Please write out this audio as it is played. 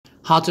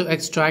How to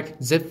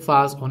extract zip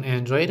files on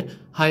Android.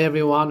 Hi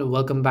everyone,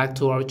 welcome back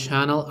to our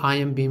channel. I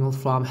am Bimal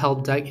from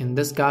Help Deck. In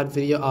this guide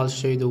video, I'll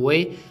show you the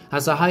way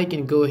as to how you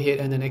can go ahead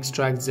and then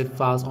extract zip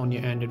files on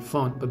your Android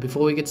phone. But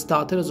before we get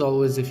started, as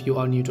always, if you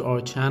are new to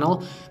our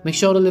channel, make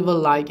sure to leave a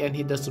like and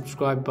hit the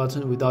subscribe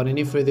button. Without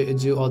any further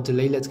ado or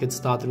delay, let's get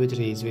started with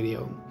today's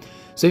video.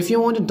 So if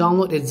you want to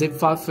download a zip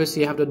file, first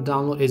you have to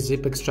download a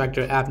zip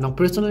extractor app. Now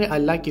personally, I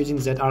like using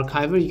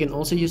Zarchiver. You can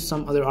also use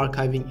some other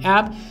archiving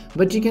app,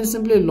 but you can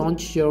simply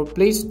launch your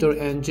Play Store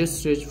and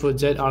just search for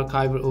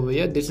Zarchiver over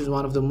here. This is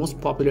one of the most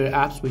popular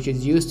apps which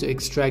is used to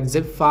extract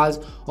zip files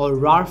or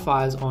RAR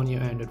files on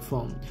your Android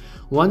phone.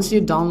 Once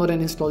you download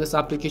and install this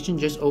application,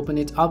 just open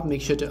it up,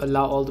 make sure to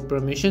allow all the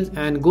permissions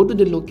and go to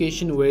the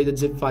location where the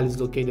zip file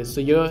is located. So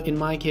here in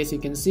my case, you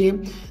can see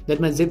that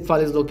my zip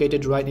file is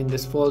located right in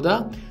this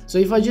folder. So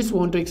if I just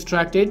want to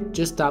extract it,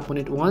 just tap on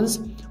it once.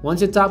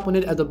 Once you tap on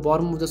it, at the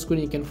bottom of the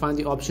screen you can find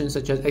the options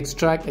such as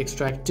extract,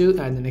 extract to,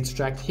 and then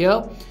extract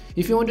here.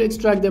 If you want to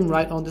extract them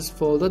right on this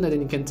folder, then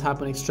you can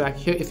tap on extract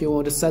here. If you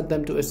want to set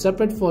them to a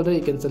separate folder,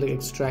 you can select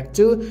extract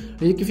to.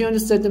 If you want to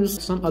set them to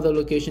some other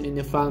location in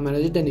your file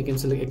manager, then you can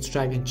select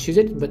extract and choose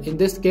it. But in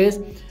this case,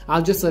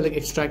 I'll just select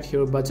extract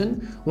here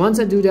button. Once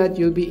I do that,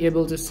 you'll be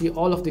able to see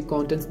all of the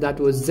contents that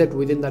was zipped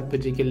within that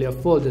particular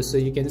folder. So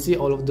you can see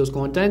all of those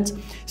contents,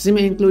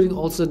 including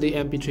also the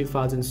MP3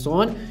 files and so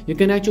on. You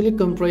can actually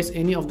compress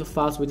any of the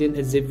files within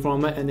a zip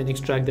format and then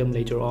extract them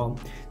later on.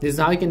 This is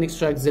how you can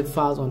extract zip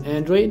files on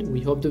Android.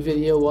 We hope the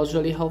video was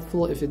really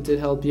helpful. If it did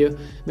help you,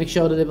 make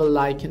sure to leave a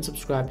like and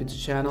subscribe to the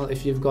channel.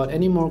 If you've got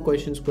any more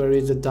questions,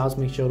 queries, or doubts,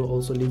 make sure to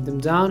also leave them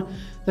down.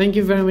 Thank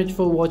you very much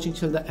for watching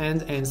till the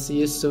end and see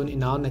you soon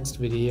in our next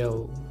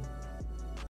video.